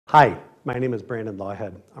Hi, my name is Brandon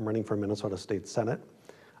Lawhead. I'm running for Minnesota State Senate.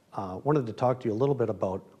 Wanted to talk to you a little bit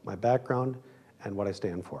about my background and what I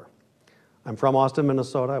stand for. I'm from Austin,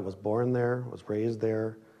 Minnesota. I was born there, was raised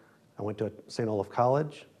there. I went to St. Olaf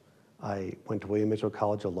College. I went to William Mitchell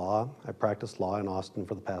College of Law. I practiced law in Austin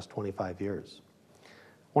for the past 25 years. I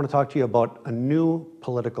want to talk to you about a new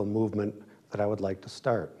political movement that I would like to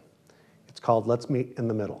start. It's called Let's Meet in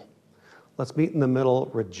the Middle. Let's Meet in the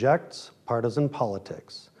Middle rejects partisan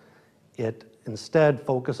politics. It instead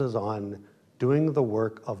focuses on doing the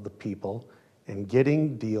work of the people and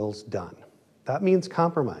getting deals done. That means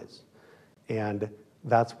compromise, and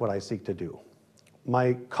that's what I seek to do.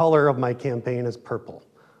 My color of my campaign is purple,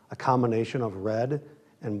 a combination of red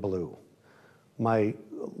and blue. My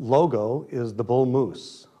logo is the bull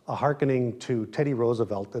moose, a hearkening to Teddy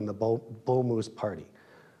Roosevelt and the bull moose party.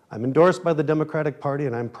 I'm endorsed by the Democratic Party,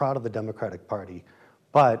 and I'm proud of the Democratic Party,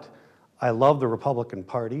 but I love the Republican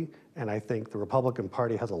Party, and I think the Republican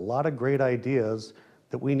Party has a lot of great ideas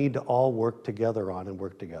that we need to all work together on and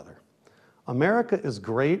work together. America is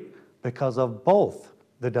great because of both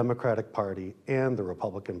the Democratic Party and the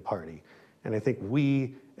Republican Party, and I think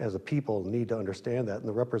we as a people need to understand that, and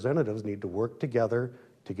the representatives need to work together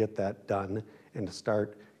to get that done and to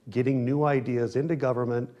start getting new ideas into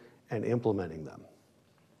government and implementing them.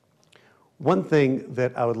 One thing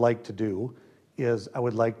that I would like to do is I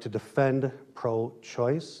would like to defend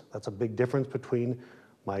pro-choice. That's a big difference between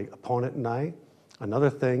my opponent and I. Another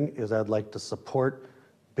thing is I'd like to support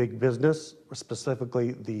big business,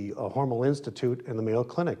 specifically the Hormel Institute and the Mayo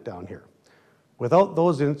Clinic down here. Without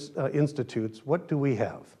those institutes, what do we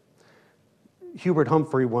have? Hubert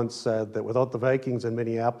Humphrey once said that without the Vikings in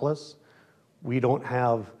Minneapolis, we'd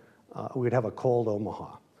have a cold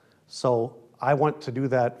Omaha. So I want to do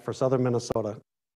that for Southern Minnesota.